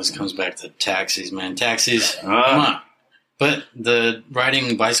pedestrian. Oh, this comes back to taxis, man. Taxis, Ah. come on. But the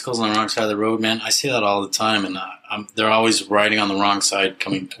riding bicycles on the wrong side of the road, man, I see that all the time, and they're always riding on the wrong side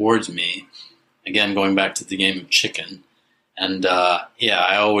coming towards me. Again, going back to the game of chicken. And, I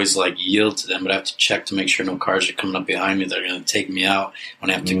always, yield to them, but I have to check to make sure no cars are coming up behind me that are going to take me out when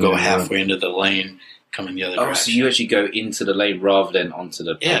I have to go halfway into the lane coming the other Oh, direction. so you actually go into the lane rather than onto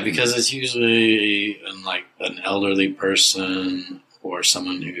the Yeah, pavement. because it's usually an elderly person or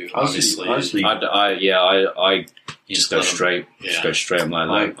someone who obviously I actually I you just go let 'em- straight. Just Yeah. go straight. I'm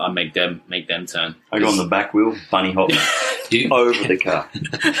like, I make them turn. I go on the back wheel, bunny hop You, over the car.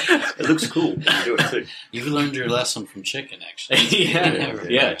 It looks cool. You can do it too. you've learned your lesson from chicken, actually.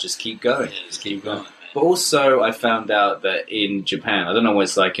 yeah, just keep going. Yeah, just keep going, man. But also, I found out that in Japan, I don't know what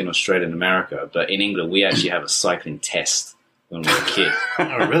it's like in Australia and America, but in England, we actually have a cycling test when we were a kid.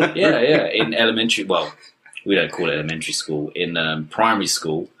 Oh, really? Yeah. In elementary, well, we don't call it elementary school. In primary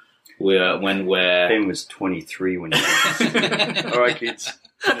school, when we're Ben was 23 when he did this. All right, kids.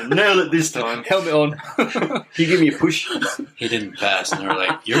 Nail it this time. helmet on. Can you give me a push? He didn't pass, and they were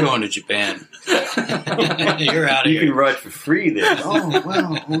like, "You're going to Japan. You're out of You can here." ride for free there. Oh,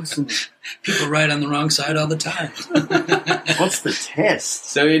 wow. Awesome. People ride on the wrong side all the time. What's the test?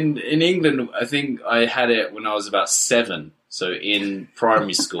 So in England, I think I had it when I was about 7. So in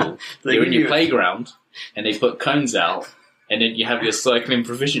primary school, They you're in give your you- playground, and they put cones out, and then you have your cycling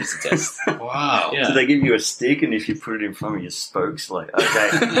proficiency test. Wow. Yeah. So they give you a stick, and if you put it in front of your spokes, like, okay,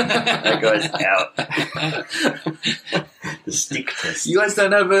 that guy's out. The stick test. You guys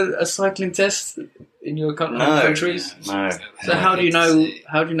don't have a cycling test in your countries? No. So how do you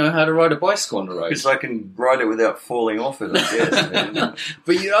know how to ride a bicycle on the road? Because I can ride it without falling off it, I guess. Man.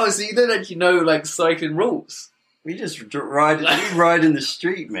 But so you don't actually know cycling rules. We just ride. We ride in the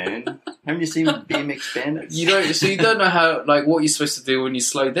street, man. Haven't you seen BMX bandits? You don't know how what you're supposed to do when you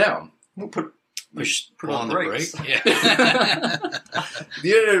slow down. We'll put Push put on on the brakes. brake. Yeah. Do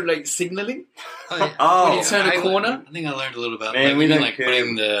you know signaling? Oh, when you turn a corner? I think I learned a little about Man, we even, don't care.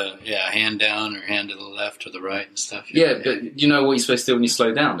 putting the hand down or hand to the left or the right and stuff. Yeah, but you know what you're supposed to do when you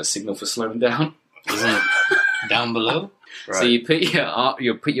slow down? The signal for slowing down. Isn't it down below? right. So you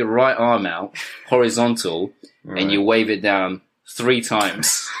put your right arm out horizontal and you wave it down 3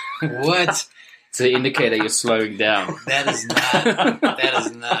 times What? to indicate that you're slowing down. That is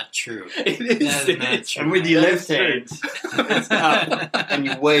not true. It is. That is not true. And with your That left is true. hand, it's up, and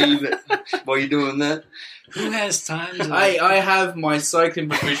you wave it while you're doing that. Who has time to I have my cycling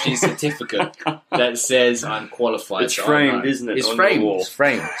proficiency certificate that says I'm qualified. It's so I framed, know. isn't it, It's on the framed. wall? It's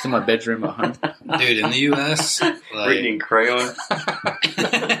framed. It's in my bedroom at home. Dude, in the US, Written in crayon.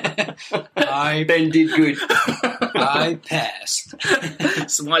 I Ben did good. I passed.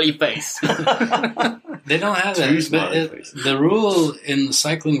 Smiley face. They don't have that. The rule in the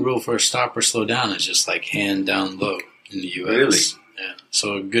cycling rule for a stop or slow down is just like hand down low in the U.S. Really? Yeah.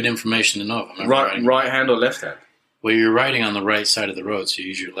 So good information to know. If I'm Right hand or left hand? Well, you're riding on the right side of the road, so you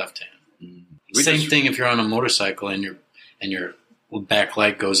use your left hand. Same thing if you're on a motorcycle and your back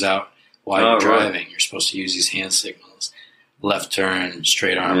light goes out while you're driving. Right. You're supposed to use these hand signals. Left turn,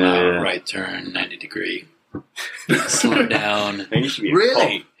 straight arm out. Right turn, 90 degree. Slow down. And you should be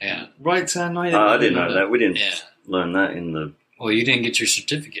really? Yeah. Right turn, 90 I didn't know that. We didn't learn that in the... Well, you didn't get your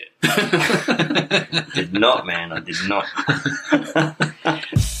certificate. Did not, man. I did not.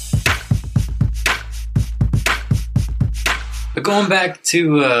 But going back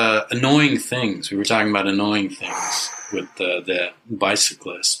to annoying things, we were talking about annoying things with the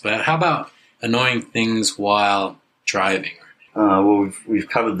bicyclists. But how about annoying things while driving? Well, we've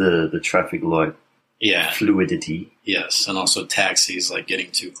covered the traffic light fluidity. Yes, and also taxis, like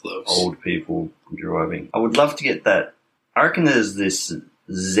getting too close. Old people driving. I would love to get that. I reckon there's this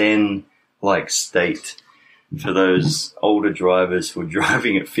Zen-like state for those older drivers who are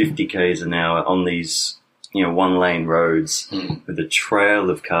driving at 50 k's an hour on these, one-lane roads with a trail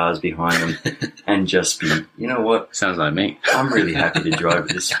of cars behind them and just be, you know what? Sounds like me. I'm really happy to drive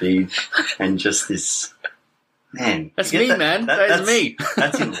at this speed and just this... Man, that's me, man. That's me.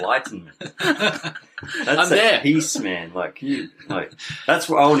 That's enlightenment. I'm there. Peace, man. That's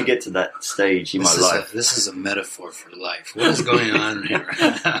where I want to get to that stage in my life. This is a metaphor for life. What is going on here?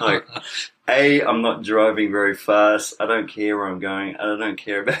 I'm not driving very fast. I don't care where I'm going. I don't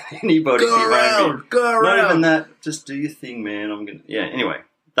care about anybody behind me. Go around. Not even that. Just do your thing, man. Anyway,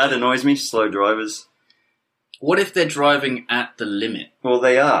 that annoys me. Slow drivers. What if they're driving at the limit? Well,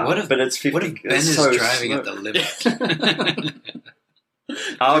 they are. But it's 50. What if Ben is driving at the limit?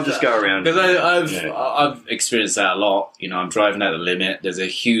 I'll just go around. Because I've experienced that a lot. I'm driving at the limit. There's a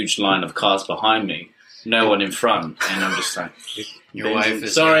huge line of cars behind me. No one in front, and I'm just like, your wife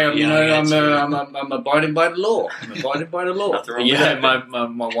is sorry. I'm abiding by the law. I'm abiding by the law.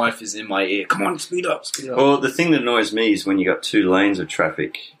 My wife is in my ear. Come on, speed up. Well, the thing that annoys me is when you got two lanes of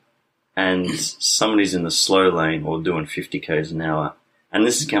traffic. And somebody's in the slow lane or doing 50 k's an hour. And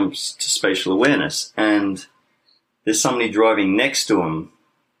this comes to spatial awareness. And there's somebody driving next to them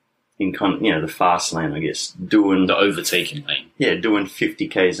in the fast lane, I guess, doing... The overtaking lane. Yeah, doing 50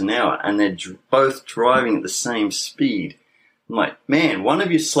 k's an hour. And they're both driving at the same speed. I'm like, man, one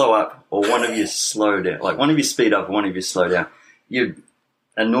of you slow up or one of you slow down. Like, one of you speed up or one of you slow down. You're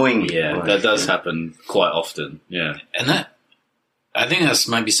annoying me. Yeah, that does happen quite often. Yeah. And I think that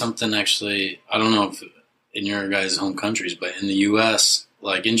might be something actually, I don't know if in your guys' home countries, but in the U.S.,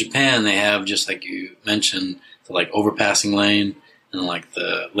 like in Japan, they have, just like you mentioned, the overpassing lane and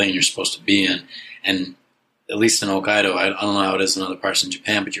the lane you're supposed to be in. And at least in Hokkaido, I don't know how it is in other parts of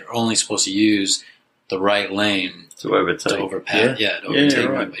Japan, but you're only supposed to use the right lane to overtake. To overpass. Yeah, to overtake.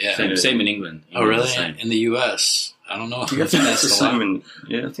 Right. Yeah. Same in England. Oh, really? In the U.S.? I don't know. I think that's the same.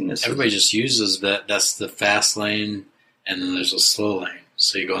 I think that's... Everybody just uses that. That's the fast lane. And then there's a slow lane.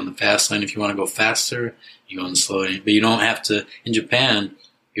 So you go in the fast lane if you want to go faster. You go in the slow lane. But you don't have to... In Japan,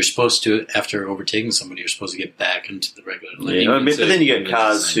 you're supposed to, after overtaking somebody, you're supposed to get back into the regular lane. Yeah, but then you get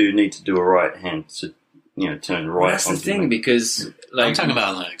cars who need to do a right hand to, turn right. Well, that's the thing, because... I'm talking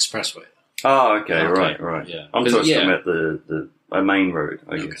about on the expressway. Oh, okay. Right. Yeah. I'm talking about the main road,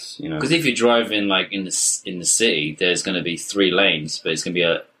 I guess. Because if you drive in in the city, there's going to be 3 lanes, but it's going to be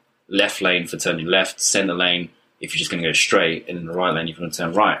a left lane for turning left, center lane if you're just going to go straight, and in the right lane if you're going to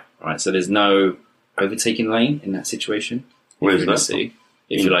turn right. Right. So there's no overtaking lane in that situation. Where's that?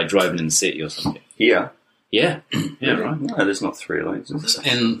 If you're driving in the city or something. Here. Yeah. Yeah. Right. No, there's not 3 lanes.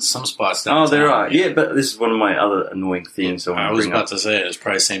 In some spots. Oh, there are. Yeah, but this is one of my other annoying things. I was about to say it's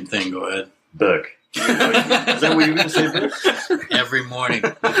probably the same thing. Go ahead. Burke. Is that what you were going to say, Burke? Every morning,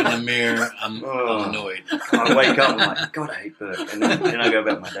 look in the mirror, I'm annoyed. I wake up and I'm like, God, I hate Burke. And then I go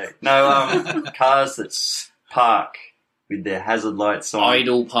about my day. No, cars that park with their hazard lights on.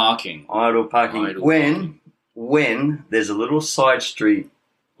 Idle parking. When there's a little side street,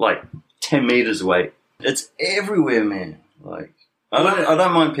 10 meters away, it's everywhere, man. I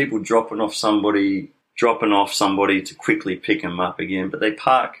don't mind people dropping off somebody to quickly pick them up again, but they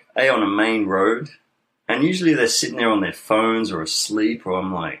park on a main road, and usually they're sitting there on their phones or asleep, or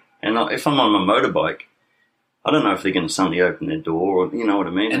if I'm on my motorbike, I don't know if they're going to suddenly open their door, or you know what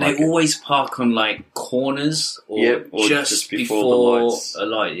I mean. And they always park on corners, or just before a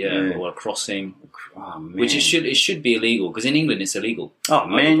light, or a crossing. Oh, man. Which it should be illegal, because in England it's illegal. Oh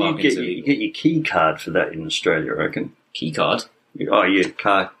man, you get your key card for that in Australia, I reckon. Key card? Oh yeah,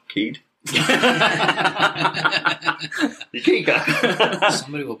 car keyed. Yukika.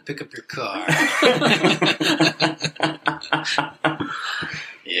 Somebody will pick up your car.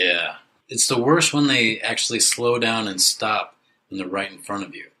 Yeah. It's the worst when they actually slow down and stop when they're right in front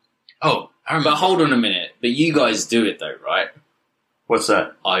of you. Oh, I remember. But hold on a minute. But you guys do it though, right? What's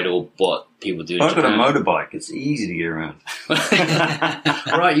that? Idle, what people do in I've got a Japan. motorbike. It's easy to get around.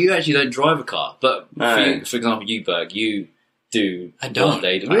 Right, you actually don't drive a car. But No. for example, you, Berg, you do I don't. what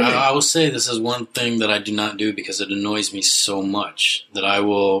they do. Really? I will say this is one thing that I do not do because it annoys me so much that I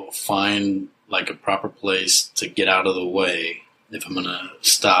will find like a proper place to get out of the way if I'm going to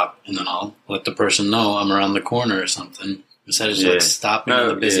stop, and then I'll let the person know I'm around the corner or something instead of just like stopping on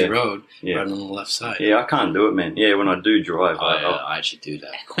the busy road right on the left side. Yeah, I can't do it, man. Yeah, when I do drive, I actually do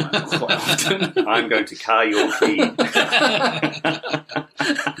that quite often. I'm going to car your key.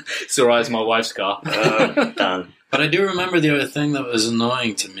 It's alright, it's my wife's car. Done. But I do remember the other thing that was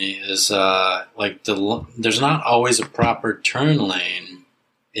annoying to me is like there's not always a proper turn lane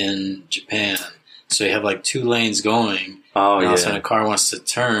in Japan. So you have like 2 lanes going. Oh, and yeah. also when a car wants to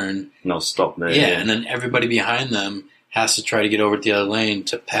turn. No, stop there. Yeah, and then everybody behind them has to try to get over to the other lane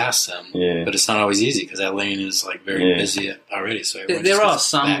to pass them. Yeah. But it's not always easy because that lane is like very busy already. So everyone There just are gets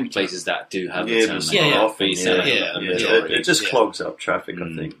some backed places that do have Yeah, the but turn it's lane. not often. But you said Yeah. It just clogs up traffic,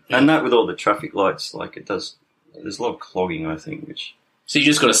 I think. Yeah. And that with all the traffic lights, like it does, there's a lot of clogging, I think, which... So you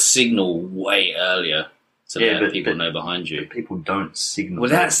just got to signal way earlier to let people know behind you. People don't signal. Well,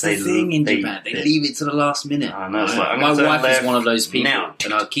 that's the thing in Japan. They leave it to the last minute. I know. It's like, I'm my gonna turn wife is left one of those people, now.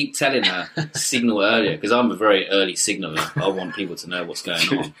 and I keep telling her signal earlier because I'm a very early signaler. I want people to know what's going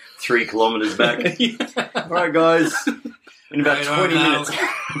on. 3 kilometers back. All right, guys. In about 20 minutes.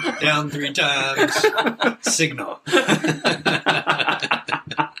 Down 3 times. Signal.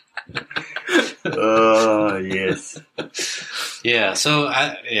 Oh, yes. Yeah, so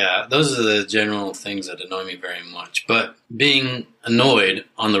those are the general things that annoy me very much. But being annoyed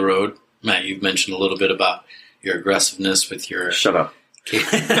on the road, Matt, you've mentioned a little bit about your aggressiveness with your... Shut up.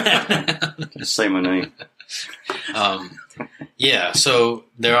 Just say my name. Yeah, so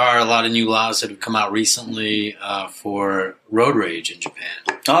there are a lot of new laws that have come out recently for road rage in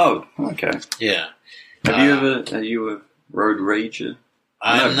Japan. Oh, okay. Yeah. Are you a road rager?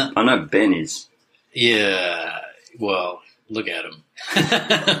 I know Ben is. Yeah, well, look at him.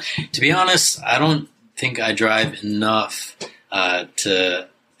 To be honest, I don't think I drive enough to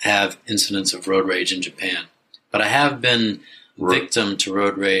have incidents of road rage in Japan. But I have been victim to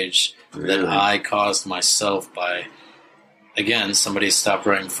road rage that I caused myself by, again, somebody stopped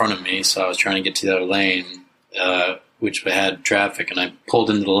right in front of me, so I was trying to get to the other lane, which had traffic, and I pulled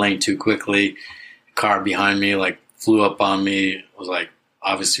into the lane too quickly. The car behind me, flew up on me. I was,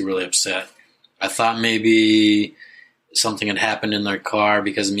 obviously really upset. I thought maybe something had happened in their car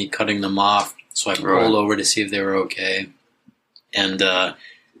because of me cutting them off, so I pulled over to see if they were okay. And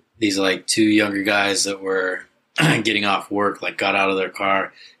these, 2 younger guys that were getting off work, got out of their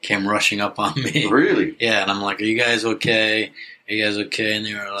car, came rushing up on me. Really? Yeah, and I'm like, are you guys okay? Are you guys okay? And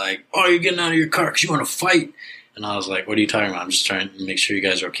they were like, oh, you're getting out of your car because you want to fight. And I was like, what are you talking about? I'm just trying to make sure you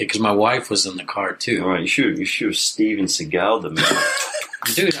guys are okay. Because my wife was in the car, too. All right, you should have Steven Seagal them.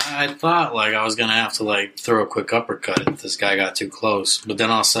 Dude, I thought, I was going to have to, throw a quick uppercut if this guy got too close. But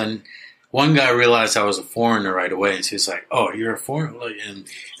then all of a sudden, one guy realized I was a foreigner right away. And so he's like, oh, you're a foreigner? And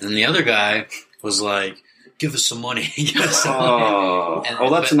then the other guy was like, give us some money. Give us some money.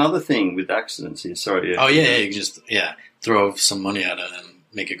 That's another thing with accidents here. Sorry. Yeah. Oh, yeah, you can just, throw some money at it and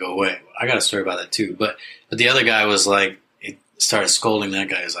make it go away. I got a story about that, too. But the other guy was like, he started scolding that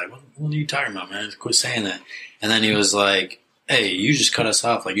guy. He's like, what are you talking about, man? Quit saying that. And then he was like, hey, you just cut us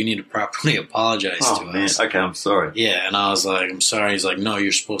off. You need to properly apologize to us. Okay, I'm sorry. Yeah, and I was like, I'm sorry. He's like, no,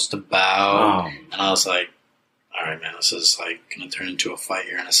 you're supposed to bow. Oh. And I was like, all right, man, this is going to turn into a fight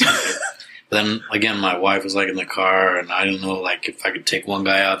here in a second. But then, again, my wife was in the car, and I didn't know if I could take one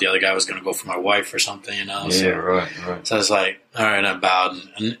guy out, the other guy was going to go for my wife or something, Yeah, so, right. So I was like, all right, I bowed,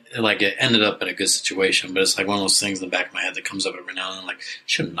 and it ended up in a good situation, but it's one of those things in the back of my head that comes up every now and then,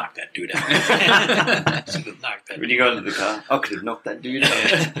 should have knocked that dude out. Should have knocked that When you got into the car, I could have knocked that dude out.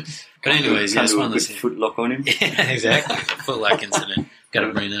 Yeah. But anyways, Can't it's do one a of good those foot lock on him. Yeah, exactly. The footlock incident. Got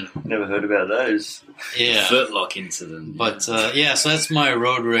to bring that up. Never heard about those. Yeah. Footlock incident. But, so that's my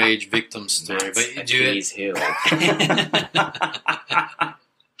road rage victim story. But do you... Hill.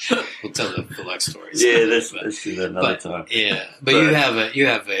 We'll tell the footlock stories. Yeah, let's do that another time. Yeah. But you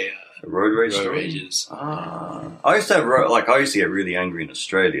have a road rage road story? rages. I used to have I used to get really angry in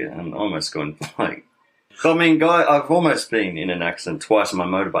Australia and almost gone So, I've almost been in an accident twice on my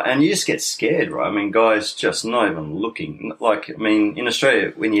motorbike, and you just get scared, right? Guys just not even looking. In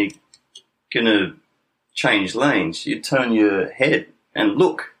Australia, when you going to change lanes, you turn your head and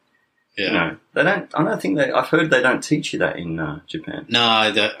look. Yeah. You know, they don't. I don't think I've heard they don't teach you that in Japan. No,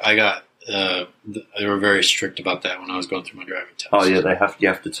 I got. They were very strict about that when I was going through my driving test. Oh yeah, you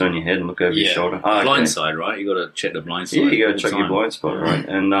have to turn your head and look over your shoulder. Oh, blind side, right? You got to check the blind side. Yeah, you got to check your blind spot, right?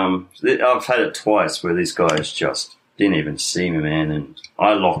 And I've had it twice where these guys just didn't even see me, man, and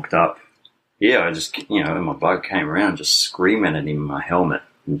I locked up. Yeah, I just my bloke came around just screaming at him in my helmet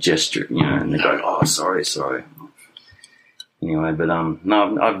and gesture, and they go, "Oh, sorry." Anyway, but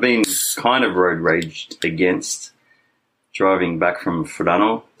no, I've been kind of road raged against driving back from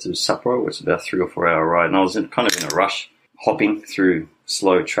Furano to Sapporo, which is about a 3 or 4 hour ride, and I was kind of in a rush, hopping through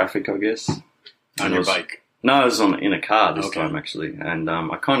slow traffic, I guess. On your bike? No, I was in a car this time actually, and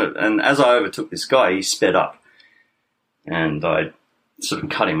and as I overtook this guy, he sped up, and I sort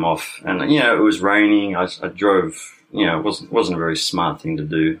of cut him off, and it was raining. I drove, it wasn't a very smart thing to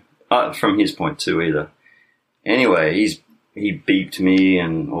do from his point too either. Anyway, he beeped me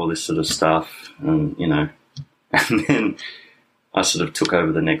and all this sort of stuff, and and then I sort of took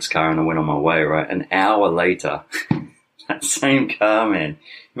over the next car and I went on my way. Right, an hour later, that same car, man,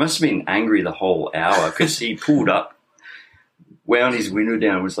 he must have been angry the whole hour because he pulled up, wound his window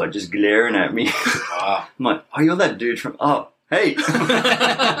down, and was like just glaring at me. I'm like, "Oh, you're that dude from hey."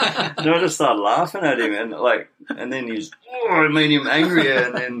 And I just started laughing at him, and then it made him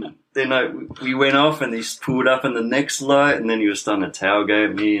angrier, and then we went off, and he pulled up in the next light, and then he was starting to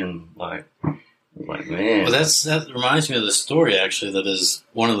tailgate me, and I was like, man. Well, that reminds me of the story, actually, that is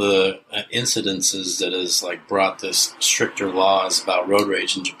one of the incidences that has brought this stricter laws about road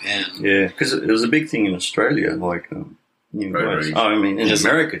rage in Japan. Yeah, because it was a big thing in Australia, road rage. I mean, in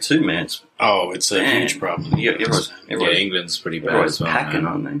America too, man. It's a huge problem. England's pretty bad as well. Packing,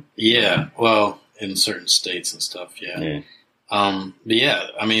 aren't they? Yeah, well, in certain states and stuff, yeah. But yeah,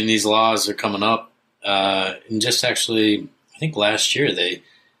 I mean, these laws are coming up. And just actually, I think last year they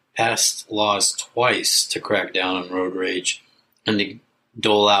passed laws twice to crack down on road rage and to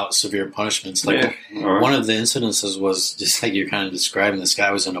dole out severe punishments. One of the incidences was just like you're kind of describing. This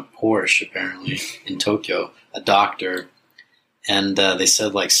guy was in a Porsche, apparently, in Tokyo, a doctor, and they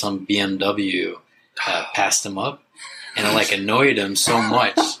said some BMW passed him up, and it annoyed him so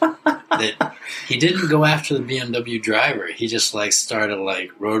much that he didn't go after the BMW driver. He just started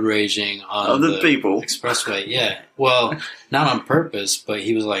road raging on the people expressway. Yeah, well, not on purpose, but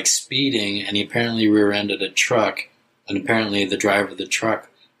he was speeding, and he apparently rear-ended a truck, and apparently the driver of the truck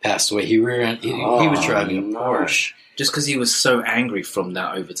passed away. He was driving a Porsche. Just because he was so angry from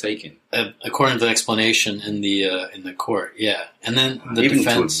that overtaking. According to the explanation in the court, yeah. And then the even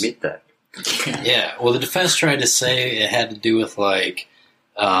defense to admit that. Yeah, well, the defense tried to say it had to do with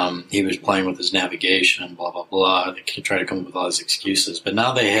he was playing with his navigation and blah blah blah. They tried to come up with all these excuses, but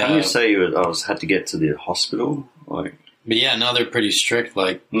now they have. Can you say had to get to the hospital? But yeah, now they're pretty strict.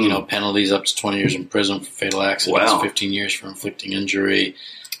 Penalties up to 20 years in prison for fatal accidents, 15 years for inflicting injury.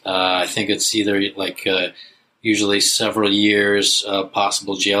 I think it's either usually several years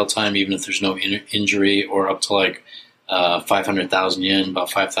possible jail time, even if there's no injury, or up to 500,000 yen, about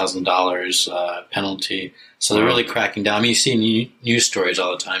 $5,000 penalty. So they're really cracking down. I mean, you see news stories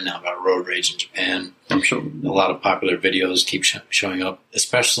all the time now about road rage in Japan. I'm sure a lot of popular videos keep showing up.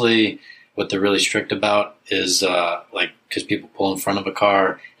 Especially what they're really strict about is because people pull in front of a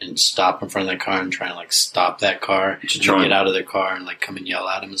car and stop in front of that car and try and stop that car to get out of their car and come and yell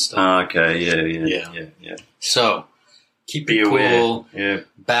at them and stuff. Okay, yeah. So keep it cool. Yeah.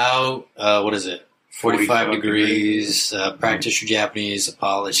 Bow. What is it? 45 degrees, practice your Japanese,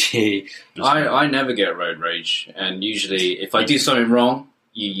 apology. I never get road rage, and usually if I do something wrong,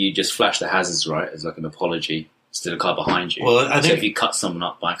 you just flash the hazards, right, as an apology. Still a car behind you. Well, I think if you cut someone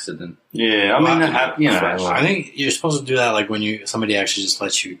up by accident. Yeah, I mean, I think you're supposed to do that when somebody actually just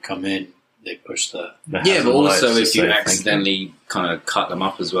lets you come in, they push the yeah, but also if you accidentally kind of cut them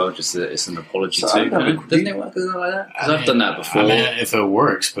up as well, just that it's an apology too. Doesn't it work like that? Because I've done that before. I mean, if it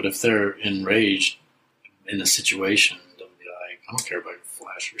works, but if they're enraged in a situation, they'll be I don't care about your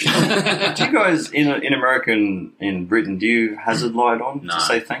flashers. Do you guys in America and in Britain, do you hazard light on to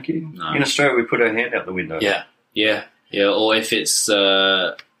say thank you? No. In Australia, we put our hand out the window. Yeah. Or if it's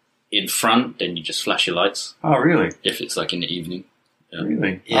in front, then you just flash your lights. Oh, really? If it's in the evening. Yeah.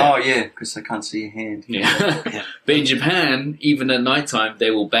 Really? Yeah. Oh, yeah, because they can't see your hand. Yeah. But in Japan, even at nighttime,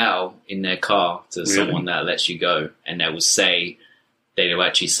 they will bow in their car to someone that lets you go, and they'll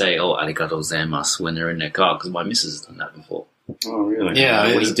actually say, "Oh, arigatou gozaimasu" when they're in their car, because my missus has done that before. Oh, really?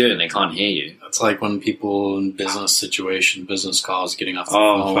 Yeah. What are you doing? They can't hear you. It's like when people in business calls, getting off the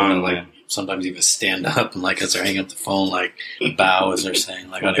phone, and like sometimes even stand up and like as they're hanging up the phone, like bow as they're saying.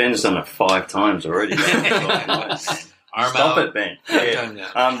 Like, Ben's done it 5 times already. Arm Stop out. it, Ben.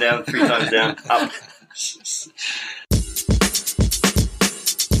 Yeah. Arm down, 3 times down, up.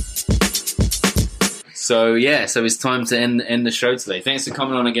 So it's time to end the show today. Thanks for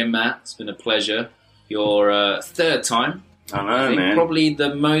coming on again, Matt. It's been a pleasure. Your 3rd time. I know, man. Probably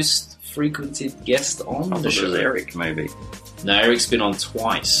the most frequented guest on the show. Eric, maybe. No, Eric's been on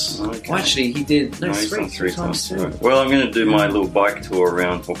twice. Okay. Well, actually, he did. No, he's done 3 times too. Well, I'm going to do my little bike tour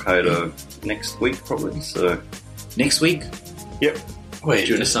around Hokkaido next week, probably. So Next week? Yep. Wait,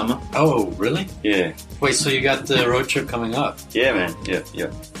 during the summer? Oh, really? Yeah. Wait, so you got the road trip coming up? Yeah, man. Yeah.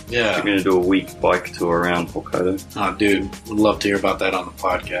 Yeah. I'm going to do a week bike tour around Hokkaido. Oh, dude, would love to hear about that on the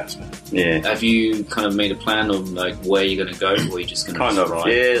podcast, man. Yeah. Have you kind of made a plan on like where you're going to go, or are you just going to Kind of. ride?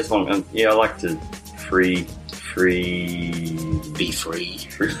 Yeah, as long. I like to Be free.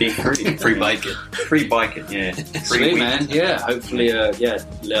 Free bike it. Free bike it. Yeah. Sweet, man. Yeah. Hopefully,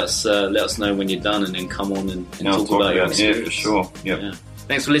 let us know when you're done, and then come on and I'll talk about your it. Yeah, experience. for sure. Yep. Yeah.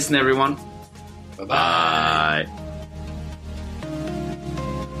 Thanks for listening, everyone. Bye-bye. Bye.